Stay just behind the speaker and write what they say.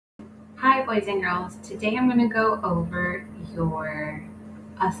Hi boys and girls, today I'm going to go over your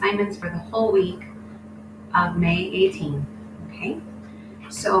assignments for the whole week of May 18. Okay,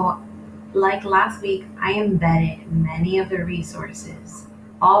 so like last week, I embedded many of the resources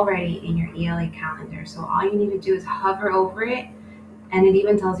already in your ELA calendar. So all you need to do is hover over it, and it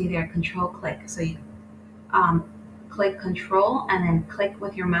even tells you there, control click. So you click control and then click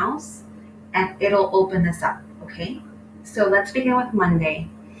with your mouse and it'll open this up. Okay, so let's begin with Monday.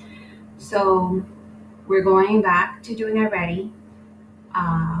 So we're going back to doing already.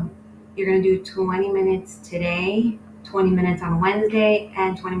 You're going to do 20 minutes today, 20 minutes on Wednesday,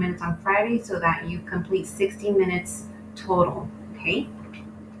 and 20 minutes on Friday so that you complete 60 minutes total, okay?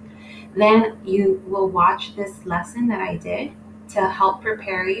 Then you will watch this lesson that I did to help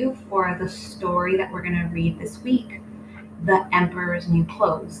prepare you for the story that we're going to read this week, The Emperor's New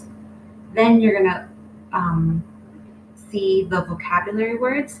Clothes. Then you're going to see the vocabulary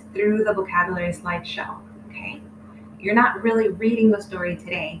words through the vocabulary slideshow, okay? You're not really reading the story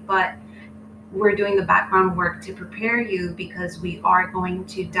today, but we're doing the background work to prepare you because we are going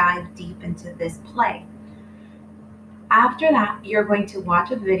to dive deep into this play. After that, you're going to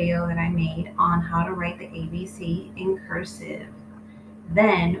watch a video that I made on how to write the ABC in cursive.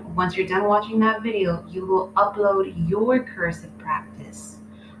 Then, once you're done watching that video, you will upload your cursive practice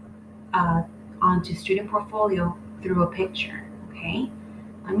onto Student Portfolio through a picture, okay?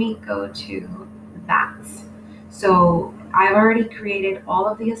 Let me go to that. So I've already created all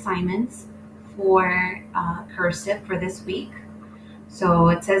of the assignments for cursive for this week. So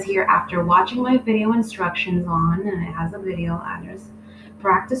it says here, after watching my video instructions on, and it has a video address,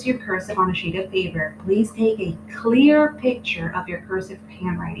 practice your cursive on a sheet of paper. Please take a clear picture of your cursive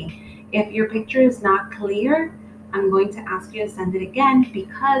handwriting. If your picture is not clear, I'm going to ask you to send it again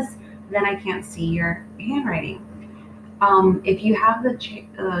because then I can't see your handwriting. If you have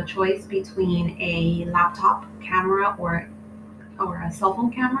the choice between a laptop camera or a cell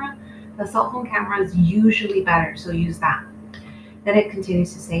phone camera, the cell phone camera is usually better, so use that. Then it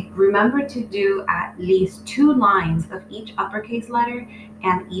continues to say, remember to do at least 2 lines of each uppercase letter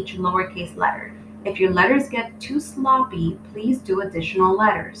and each lowercase letter. If your letters get too sloppy, please do additional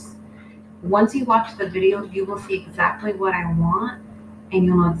letters. Once you watch the video, you will see exactly what I want and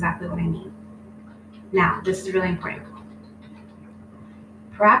you'll know exactly what I mean. Now, this is really important.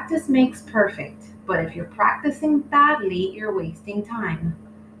 Practice makes perfect, but if you're practicing badly, you're wasting time.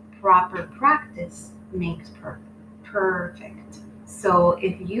 Proper practice makes perfect. So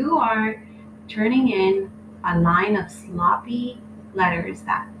if you are turning in a line of sloppy letters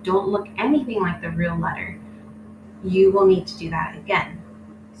that don't look anything like the real letter, you will need to do that again.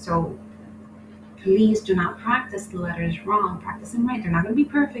 So please do not practice the letters wrong. Practice them right. They're not going to be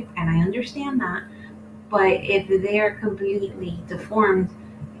perfect, and I understand that. But if they're completely deformed,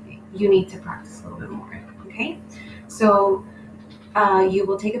 you need to practice a little bit more, okay? So you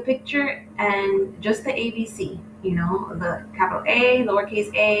will take a picture and just the ABC, the capital A,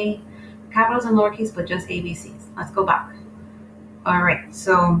 lowercase a, capitals and lowercase, but just ABCs. Let's go back. All right,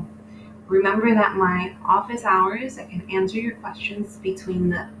 so remember that my office hours, I can answer your questions between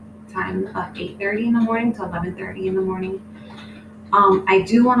the time of 8:30 in the morning to 11:30 in the morning. I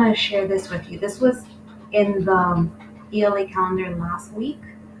do want to share this with you. This was in the ELA calendar last week,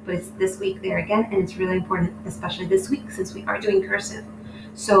 but it's this week there again, and it's really important, especially this week since we are doing cursive.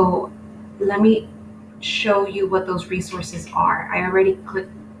 So let me show you what those resources are. I already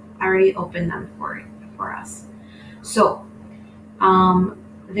opened them for us. So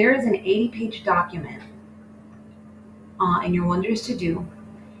there is an 80-page document in your Wonders to Do.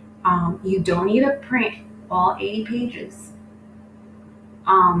 You don't need to print all 80 pages.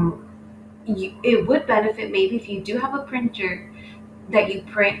 It would benefit maybe if you do have a printer that you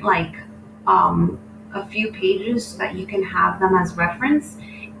print like a few pages so that you can have them as reference.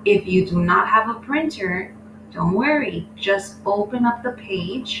 If you do not have a printer, don't worry, just open up the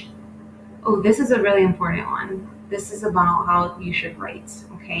page. Oh, this is a really important one. This is about how you should write,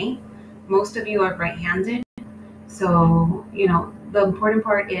 okay? Most of you are right-handed, so the important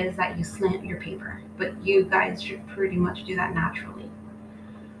part is that you slant your paper, but you guys should pretty much do that naturally.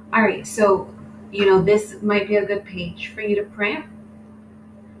 All right, so this might be a good page for you to print.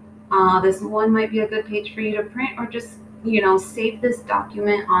 This one might be a good page for you to print, or just save this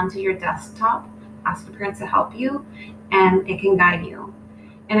document onto your desktop, ask your parents to help you, and it can guide you.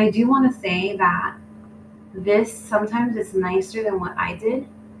 And I do want to say that this sometimes is nicer than what I did,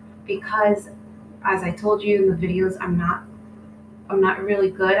 because as I told you in the videos, I'm not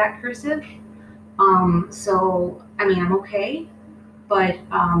really good at cursive. So I mean, I'm okay, but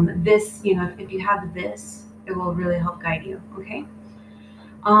this, if you have this, it will really help guide you, okay?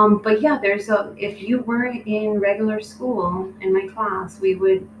 But yeah, if you were in regular school in my class, we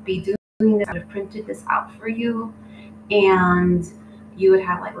would be doing this. I would have printed this out for you, and you would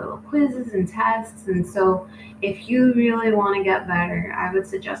have like little quizzes and tests. And so if you really want to get better, I would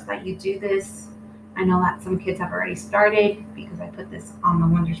suggest that you do this. I know that some kids have already started because I put this on the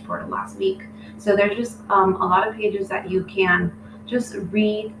Wonders portal last week. So there's just a lot of pages that you can just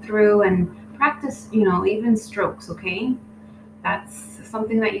read through and practice, even strokes, okay? That's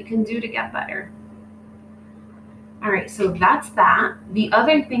something that you can do to get better. All right, so that's that. The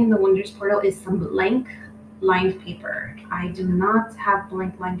other thing in the Wonders portal is some blank lined paper. I do not have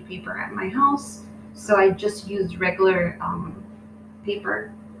blank lined paper at my house, so I just used regular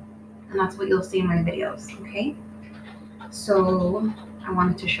paper, and that's what you'll see in my videos, okay? So I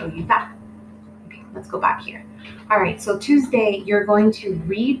wanted to show you that. Okay, let's go back here. All right, so Tuesday, you're going to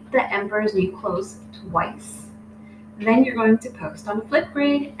read The Emperor's New Clothes twice. Then you're going to post on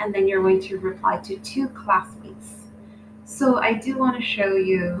Flipgrid, and then you're going to reply to 2 classmates. So I do want to show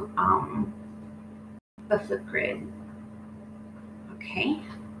you the Flipgrid. Okay.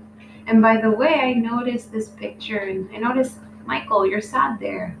 And by the way, I noticed this picture, and I noticed, Michael, you're sad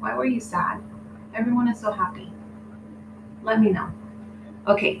there. Why were you sad? Everyone is so happy. Let me know.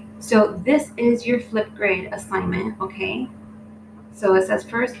 Okay, so this is your Flipgrid assignment, okay? So it says,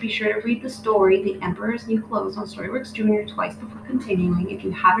 first, be sure to read the story, The Emperor's New Clothes, on Storyworks Junior twice before continuing. If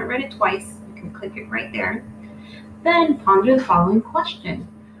you haven't read it twice, you can click it right there. Then ponder the following question.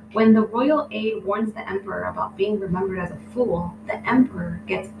 When the royal aide warns the emperor about being remembered as a fool, the emperor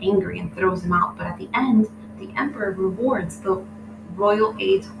gets angry and throws him out. But at the end, the emperor rewards the royal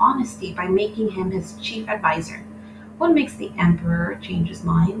aide's honesty by making him his chief advisor. What makes the emperor change his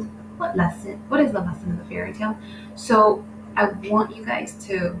mind? What is the lesson of the fairy tale? So I want you guys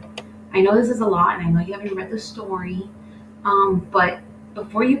to, I know this is a lot, and I know you haven't read the story, but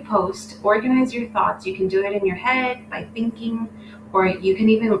before you post, organize your thoughts. You can do it in your head by thinking, or you can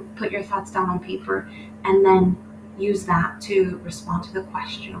even put your thoughts down on paper and then use that to respond to the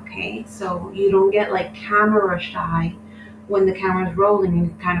question, okay? So you don't get like camera shy when the camera's rolling and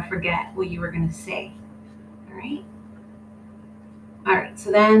you kind of forget what you were going to say, all right? All right, so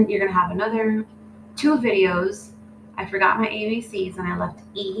then you're going to have another 2 videos. I forgot my ABCs and I left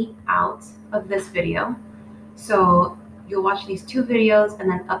E out of this video. So you'll watch these 2 videos and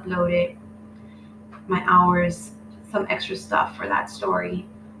then upload it, my hours, some extra stuff for that story.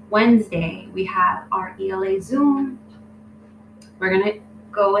 Wednesday, we have our ELA Zoom. We're going to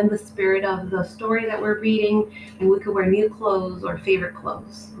go in the spirit of the story that we're reading, and we could wear new clothes or favorite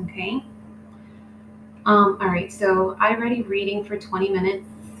clothes, okay? All right, so I already reading for 20 minutes,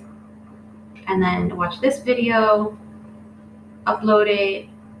 and then watch this video, upload it.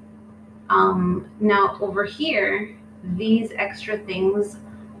 Now over here, these extra things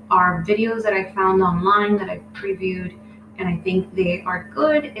are videos that I found online that I previewed, and I think they are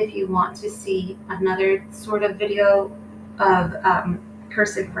good if you want to see another sort of video of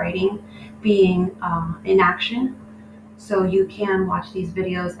cursive writing being in action. So you can watch these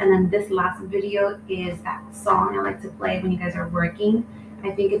videos. And then this last video is that song I like to play when you guys are working. I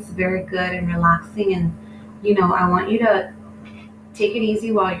think it's very good and relaxing, and I want you to take it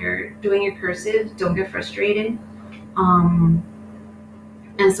easy while you're doing your cursive. Don't get frustrated. And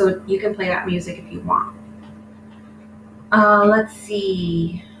so you can play that music if you want. Let's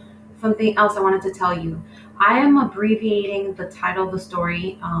see. Something else I wanted to tell you. I am abbreviating the title of the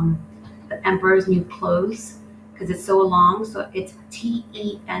story, The Emperor's New Clothes, because it's so long. So it's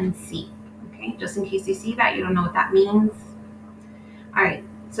TENC. Okay, just in case you see that, you don't know what that means. All right.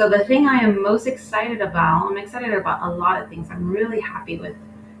 So the thing I am most excited about, I'm excited about a lot of things. I'm really happy with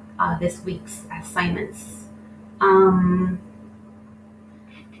this week's assignments.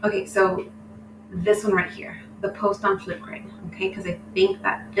 Okay, so this one right here, the post on Flipgrid, okay, because I think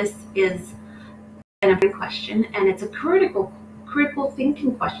that this is an important question, and it's a critical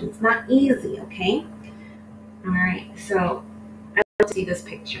thinking question. It's not easy, okay? All right, so I want to see this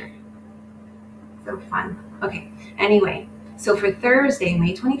picture. So fun. Okay, anyway, so for Thursday,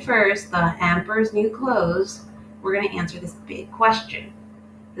 May 21st, the Emperor's New Clothes, we're going to answer this big question.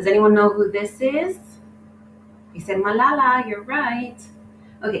 Does anyone know who this is? You said Malala, you're right.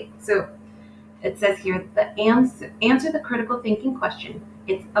 Okay, so it says here, the answer the critical thinking question.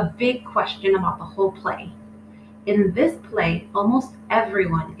 It's a big question about the whole play. In this play, almost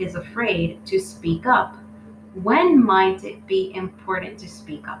everyone is afraid to speak up. When might it be important to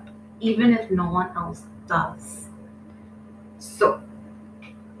speak up, even if no one else does? So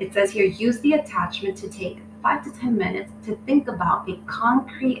it says here, use the attachment to take 5 to 10 minutes to think about a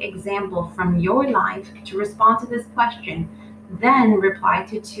concrete example from your life to respond to this question. Then reply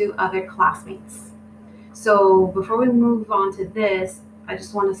to 2 other classmates. So before we move on to this, I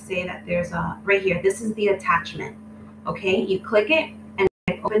just want to say that there's a, right here, this is the attachment. Okay, you click it and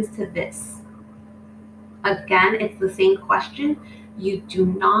it opens to this. Again, it's the same question. You do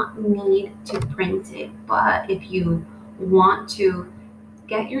not need to print it, but if you want to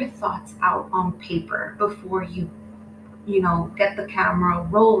get your thoughts out on paper before you get the camera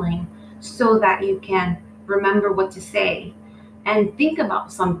rolling so that you can remember what to say and think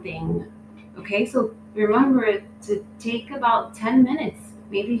about something. Okay, so remember to take about 10 minutes,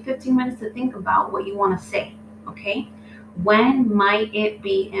 maybe 15 minutes to think about what you want to say. Okay, when might it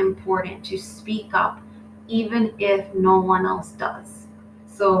be important to speak up even if no one else does?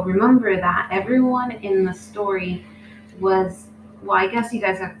 So remember that everyone in the story was, well, I guess you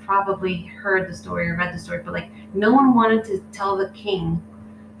guys have probably heard the story or read the story, but like no one wanted to tell the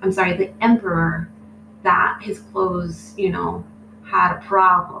the emperor, that his clothes, had a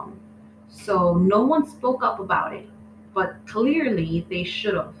problem. So no one spoke up about it, but clearly they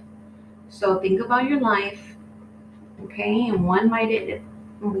should have. So think about your life, okay, and when might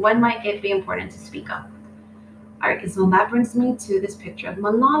it be important to speak up? All right, so that brings me to this picture of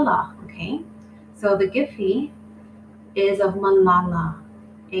Malala, okay? So the Giphy is of Malala,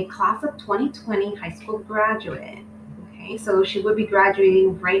 a class of 2020 high school graduate. Okay, so she would be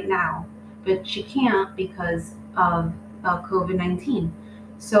graduating right now, but she can't because of COVID-19.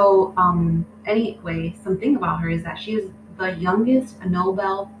 So anyway, something about her is that she is the youngest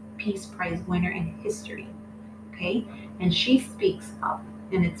Nobel Peace Prize winner in history. Okay, and she speaks up,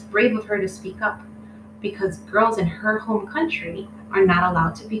 and it's brave of her to speak up because girls in her home country are not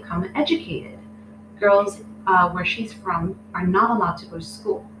allowed to become educated. Girls where she's from are not allowed to go to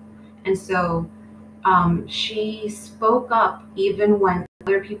school. And so she spoke up even when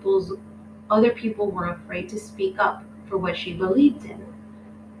other people were afraid to speak up for what she believed in.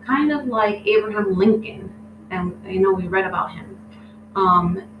 Kind of like Abraham Lincoln, and we read about him.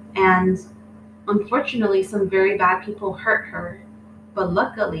 And unfortunately, some very bad people hurt her, but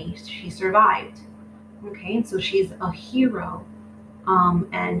luckily she survived. Okay, and so she's a hero,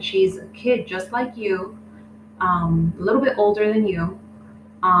 and she's a kid just like you, a little bit older than you,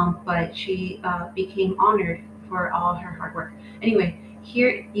 but she became honored for all her hard work. Anyway,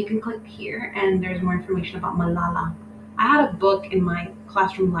 here you can click here, and there's more information about Malala. I had a book in my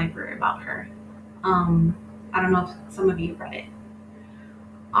classroom library about her. I don't know if some of you read it.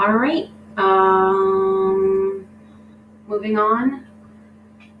 All right, moving on.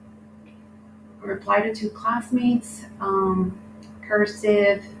 Reply to 2 classmates,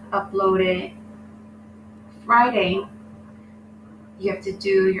 cursive, upload it. Friday, you have to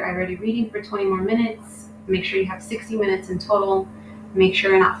do your I Ready reading for 20 more minutes. Make sure you have 60 minutes in total. Make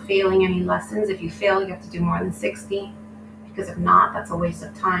sure you're not failing any lessons. If you fail, you have to do more than 60, because if not, that's a waste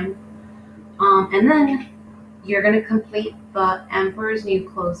of time. And then you're going to complete the Emperor's New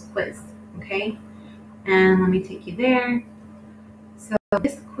Clothes quiz, okay? And let me take you there. So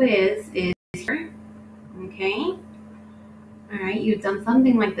this quiz is here, okay? All right, you've done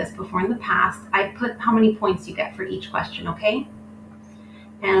something like this before in the past. I put how many points you get for each question, okay?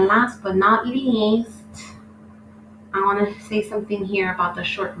 And last but not least, I want to say something here about the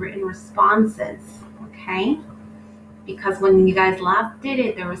short written responses, okay? Because when you guys last did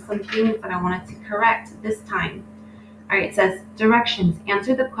it, there were some things that I wanted to correct this time. All right, it says directions.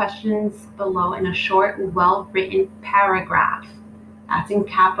 Answer the questions below in a short, well-written paragraph. That's in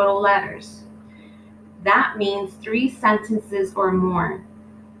capital letters. That means 3 sentences or more.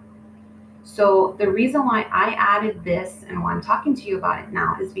 So the reason why I added this and why I'm talking to you about it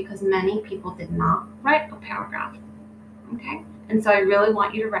now is because many people did not write a paragraph. Okay? And so I really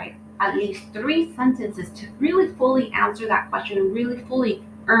want you to write at least 3 sentences to really fully answer that question and really fully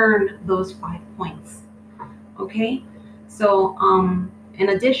earn those 5 points. Okay? So in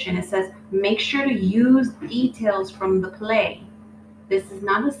addition, it says make sure to use details from the play. This is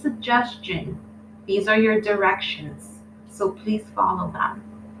not a suggestion. These are your directions. So please follow them.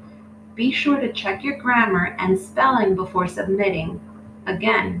 Be sure to check your grammar and spelling before submitting.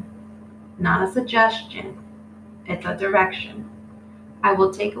 Again, not a suggestion. It's a direction. I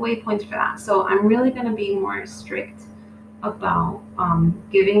will take away points for that. So I'm really going to be more strict about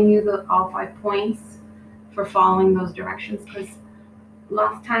giving you all 5 points for following those directions, because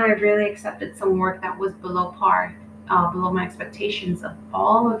last time I really accepted some work that was below par, below my expectations of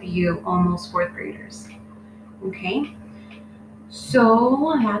all of you almost 4th graders. Okay,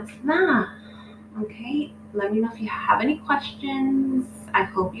 so that's that. Okay, let me know if you have any questions. I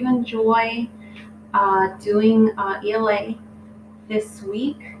hope you enjoy doing ELA this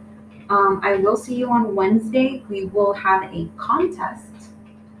week. I will see you on Wednesday. We will have a contest,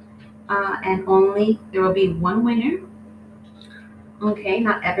 and only there will be one winner. Okay,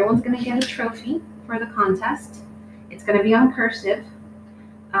 not everyone's going to get a trophy for the contest. It's going to be on cursive.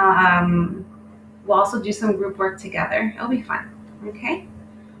 Um, we'll also do some group work together. It'll be fun. Okay?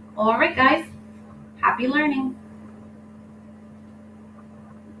 All right, guys. Happy learning.